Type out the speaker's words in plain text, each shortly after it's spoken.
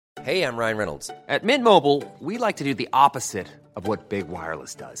Hey, I'm Ryan Reynolds. At Mint Mobile, we like to do the opposite of what Big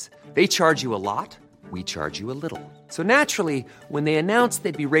Wireless does. They charge you a lot, we charge you a little. So naturally, when they announced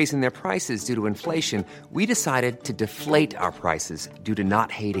they'd be raising their prices due to inflation, we decided to deflate our prices due to not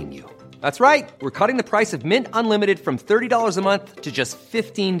hating you. That's right. We're cutting the price of Mint Unlimited from $30 a month to just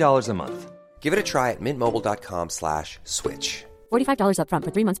 $15 a month. Give it a try at mintmobile.com/switch. $45 up front for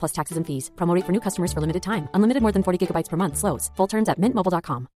 3 months plus taxes and fees. Promo rate for new customers for limited time. Unlimited more than 40 gigabytes per month. Slows full terms at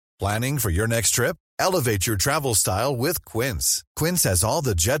mintmobile.com. Planning for your next trip? Elevate your travel style with Quince. Quince has all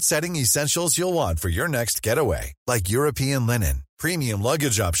the jet-setting essentials you'll want for your next getaway, like European linen, premium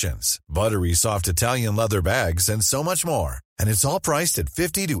luggage options, buttery soft Italian leather bags, and so much more. And it's all priced at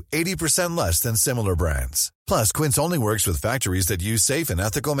 50 to 80% less than similar brands. Plus, Quince only works with factories that use safe and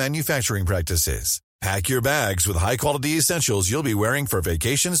ethical manufacturing practices. Pack your bags with high-quality essentials you'll be wearing for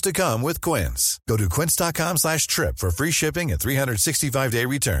vacations to come with Quince. Go to quince.com/trip for free shipping and 365-day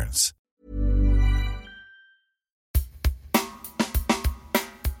returns.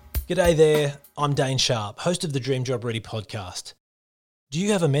 G'day there, I'm Dane Sharp, host of the Dream Job Ready podcast. Do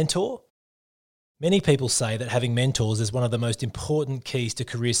you have a mentor? Many people say that having mentors is one of the most important keys to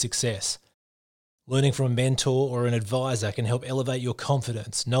career success. Learning from a mentor or an advisor can help elevate your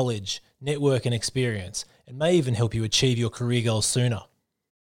confidence, knowledge, network and experience, and may even help you achieve your career goals sooner.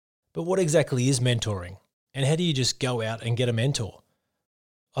 But what exactly is mentoring? And how do you just go out and get a mentor?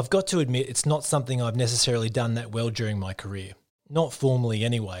 I've got to admit it's not something I've necessarily done that well during my career. Not formally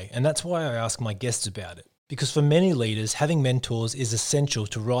anyway, and that's why I ask my guests about it. Because for many leaders, having mentors is essential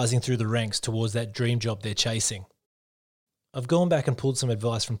to rising through the ranks towards that dream job they're chasing. I've gone back and pulled some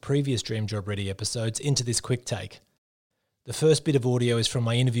advice from previous Dream Job Ready episodes into this quick take. The first bit of audio is from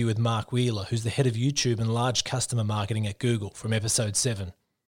my interview with Mark Wheeler, who's the head of YouTube and large customer marketing at Google, from episode 7.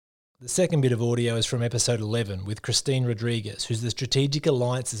 The second bit of audio is from episode 11 with Christine Rodriguez, who's the Strategic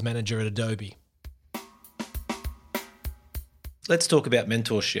Alliances Manager at Adobe. Let's talk about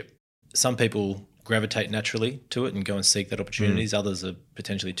mentorship. Some people gravitate naturally to it and go and seek that opportunities. Others are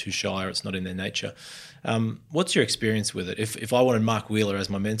potentially too shy or it's not in their nature. What's your experience with it? If I wanted Mark Wheeler as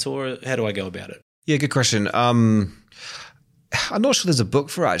my mentor, how do I go about it? Yeah, good question. I'm not sure there's a book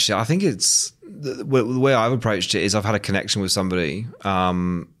for it, actually. I think it's the way I've approached it is I've had a connection with somebody,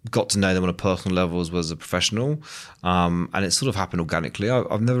 got to know them on a personal level as well as a professional, and it sort of happened organically.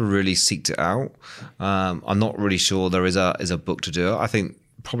 I've never really seeked it out. I'm not really sure there is a book to do it. I think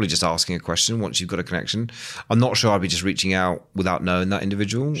probably just asking a question once you've got a connection. I'm not sure I'd be just reaching out without knowing that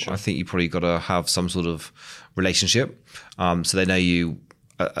individual. Sure. I think you probably got to have some sort of relationship, so they know you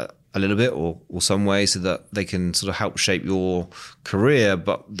a little bit or some way, so that they can sort of help shape your career,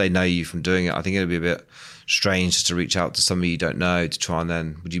 but they know you from doing it. I think it'd be a bit strange just to reach out to somebody you don't know to try and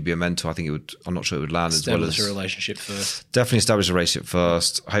then, would you be a mentor? I think it would. I'm not sure it would land as well as establish a relationship first. Definitely establish a relationship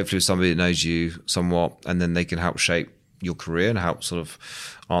first. Hopefully with somebody that knows you somewhat, and then they can help shape your career and help sort of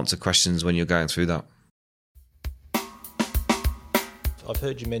answer questions when you're going through that. I've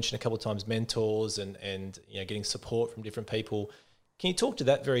heard you mention a couple of times mentors and getting support from different people. Can you talk to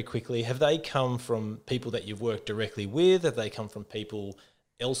that very quickly? Have they come from people that you've worked directly with? Have they come from people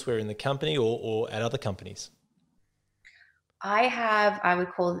elsewhere in the company or at other companies? I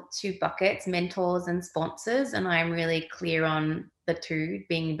would call it 2 buckets, mentors and sponsors, and I'm really clear on the two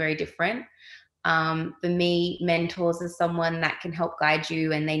being very different. For me, mentors are someone that can help guide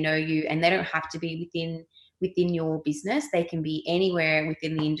you, and they know you, and they don't have to be within your business. They can be anywhere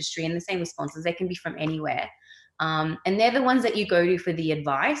within the industry, and the same with sponsors. They can be from anywhere. And they're the ones that you go to for the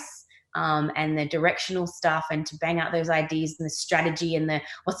advice and the directional stuff, and to bang out those ideas and the strategy and the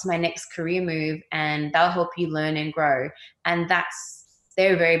what's my next career move, and they'll help you learn and grow. And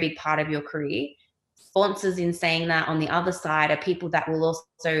they're a very big part of your career. Sponsors, in saying that, on the other side, are people that will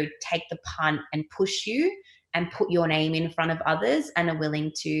also take the punt and push you and put your name in front of others, and are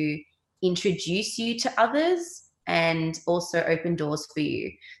willing to introduce you to others and also open doors for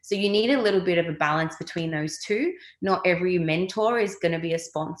you. So you need a little bit of a balance between those two. Not every mentor is going to be a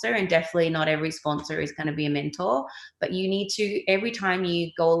sponsor, and definitely not every sponsor is going to be a mentor. But you need to, every time you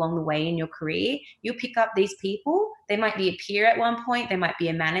go along the way in your career, you pick up these people. They might be a peer at one point. They might be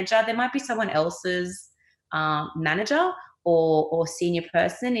a manager. They might be someone else's manager or senior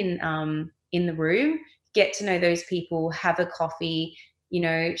person in the room. Get to know those people, have a coffee,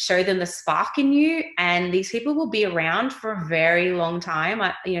 show them the spark in you, and these people will be around for a very long time.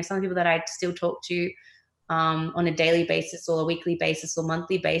 Some people that I still talk to on a daily basis or a weekly basis or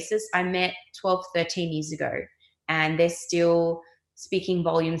monthly basis, I met 12, 13 years ago, and they're still speaking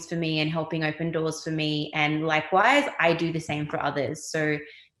volumes for me and helping open doors for me. And likewise, I do the same for others. So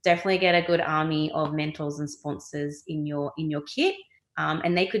definitely get a good army of mentors and sponsors in your kit.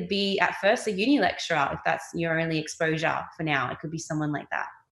 And they could be at first a uni lecturer if that's your only exposure for now. It could be someone like that.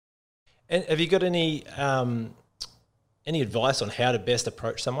 And have you got any advice on how to best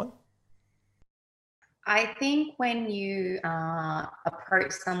approach someone? I think when you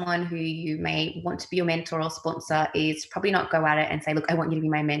approach someone who you may want to be your mentor or sponsor is probably not go at it and say, look, I want you to be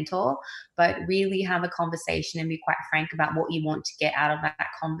my mentor, but really have a conversation and be quite frank about what you want to get out of that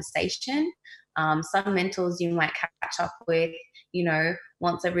conversation. Some mentors you might catch up with,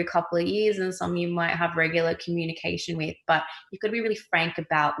 once every couple of years, and some you might have regular communication with, but you've got to be really frank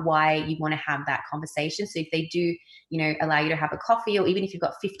about why you want to have that conversation. So if they do, allow you to have a coffee, or even if you've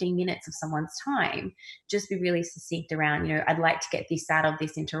got 15 minutes of someone's time, just be really succinct around, I'd like to get this out of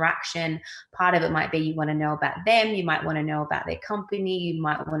this interaction. Part of it might be you want to know about them, you might want to know about their company, you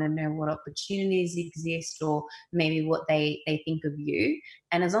might want to know what opportunities exist, or maybe what they think of you.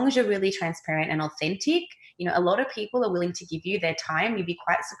 And as long as you're really transparent and authentic, a lot of people are willing to give you their time. You'd be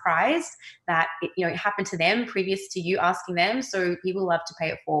quite surprised that it happened to them previous to you asking them. So people love to pay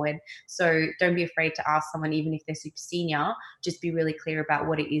it forward. So don't be afraid to ask someone, even if they're super senior. Just be really clear about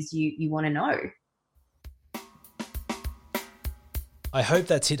what it is you want to know. I hope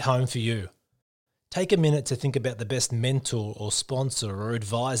that's hit home for you. Take a minute to think about the best mentor or sponsor or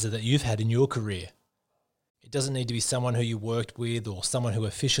advisor that you've had in your career. It doesn't need to be someone who you worked with or someone who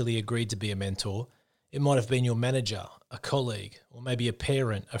officially agreed to be a mentor. It might have been your manager, a colleague, or maybe a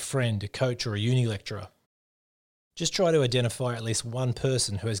parent, a friend, a coach, or a uni lecturer. Just try to identify at least one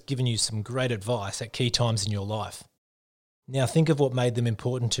person who has given you some great advice at key times in your life. Now think of what made them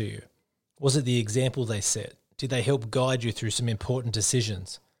important to you. Was it the example they set? Did they help guide you through some important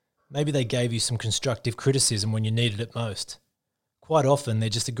decisions? Maybe they gave you some constructive criticism when you needed it most. Quite often, they're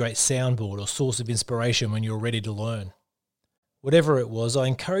just a great soundboard or source of inspiration when you're ready to learn. Whatever it was, I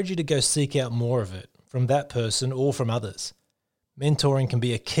encourage you to go seek out more of it, from that person or from others. Mentoring can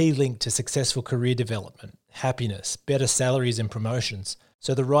be a key link to successful career development, happiness, better salaries and promotions,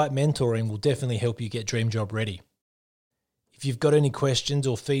 so the right mentoring will definitely help you get Dream Job ready. If you've got any questions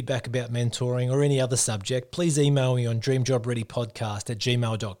or feedback about mentoring or any other subject, please email me on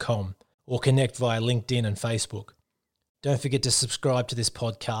dreamjobreadypodcast@gmail.com or connect via LinkedIn and Facebook. Don't forget to subscribe to this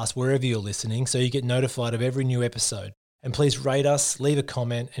podcast wherever you're listening so you get notified of every new episode. And please rate us, leave a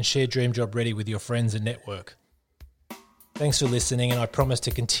comment, and share Dream Job Ready with your friends and network. Thanks for listening, and I promise to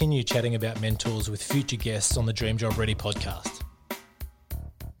continue chatting about mentors with future guests on the Dream Job Ready podcast.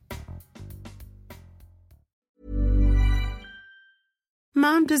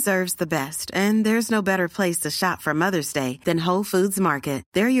 Mom deserves the best, and there's no better place to shop for Mother's Day than Whole Foods Market.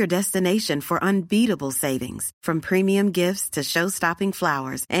 They're your destination for unbeatable savings, from premium gifts to show-stopping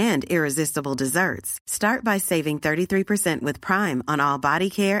flowers and irresistible desserts. Start by saving 33% with Prime on all body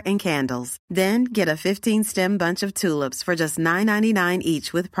care and candles. Then get a 15-stem bunch of tulips for just $9.99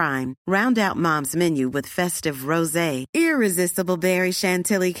 each with Prime. Round out Mom's menu with festive rosé, irresistible berry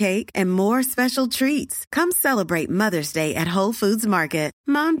chantilly cake, and more special treats. Come celebrate Mother's Day at Whole Foods Market.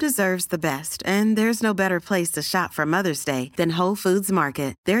 Mom deserves the best, and there's no better place to shop for Mother's Day than Whole Foods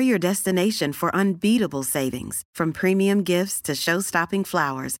Market. They're your destination for unbeatable savings, from premium gifts to show-stopping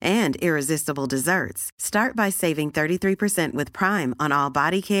flowers and irresistible desserts. Start by saving 33% with Prime on all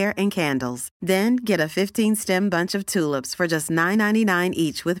body care and candles. Then get a 15-stem bunch of tulips for just $9.99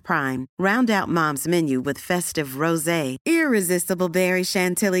 each with Prime. Round out Mom's menu with festive rosé, irresistible berry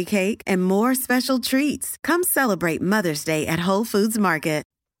chantilly cake, and more special treats. Come celebrate Mother's Day at Whole Foods Market.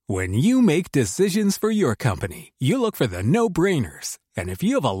 When you make decisions for your company, you look for the no-brainers. And if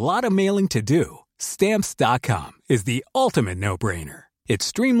you have a lot of mailing to do, Stamps.com is the ultimate no-brainer. It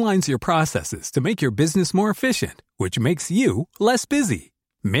streamlines your processes to make your business more efficient, which makes you less busy.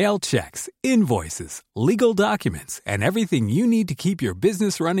 Mail checks, invoices, legal documents, and everything you need to keep your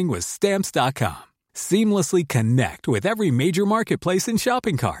business running with Stamps.com. Seamlessly connect with every major marketplace and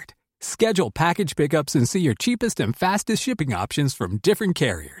shopping cart. Schedule package pickups and see your cheapest and fastest shipping options from different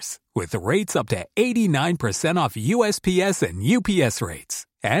carriers, with rates up to 89% off USPS and UPS rates.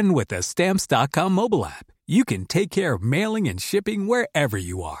 And with the Stamps.com mobile app, you can take care of mailing and shipping wherever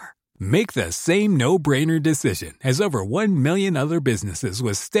you are. Make the same no-brainer decision as over 1 million other businesses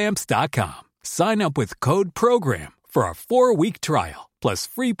with Stamps.com. Sign up with code PROGRAM for a 4-week trial, plus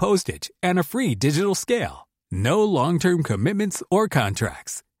free postage and a free digital scale. No long-term commitments or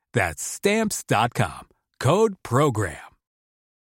contracts. That's Stamps.com. Code PROGRAM.